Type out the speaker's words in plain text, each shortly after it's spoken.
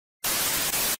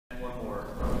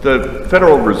The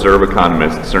Federal Reserve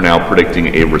economists are now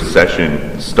predicting a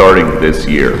recession starting this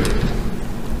year.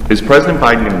 Is President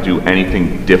Biden going to do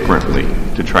anything differently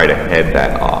to try to head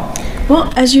that off?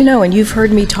 Well, as you know, and you've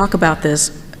heard me talk about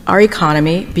this, our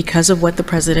economy, because of what the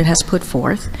president has put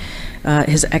forth,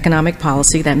 his economic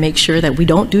policy that makes sure that we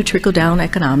don't do trickle-down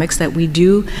economics, that we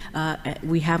do,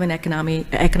 we have an economy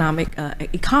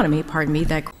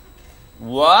that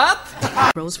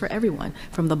grows for everyone,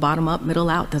 from the bottom up, middle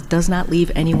out, that does not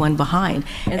leave anyone behind.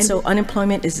 And so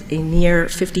unemployment is a near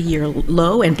 50-year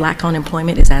low, and black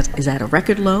unemployment is at a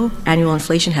record low. Annual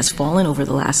inflation has fallen over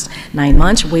the last 9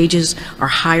 months. Wages are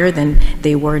higher than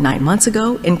they were 9 months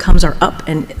ago. Incomes are up,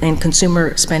 and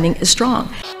consumer spending is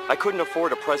strong. I couldn't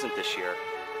afford a present this year,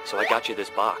 so I got you this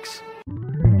box.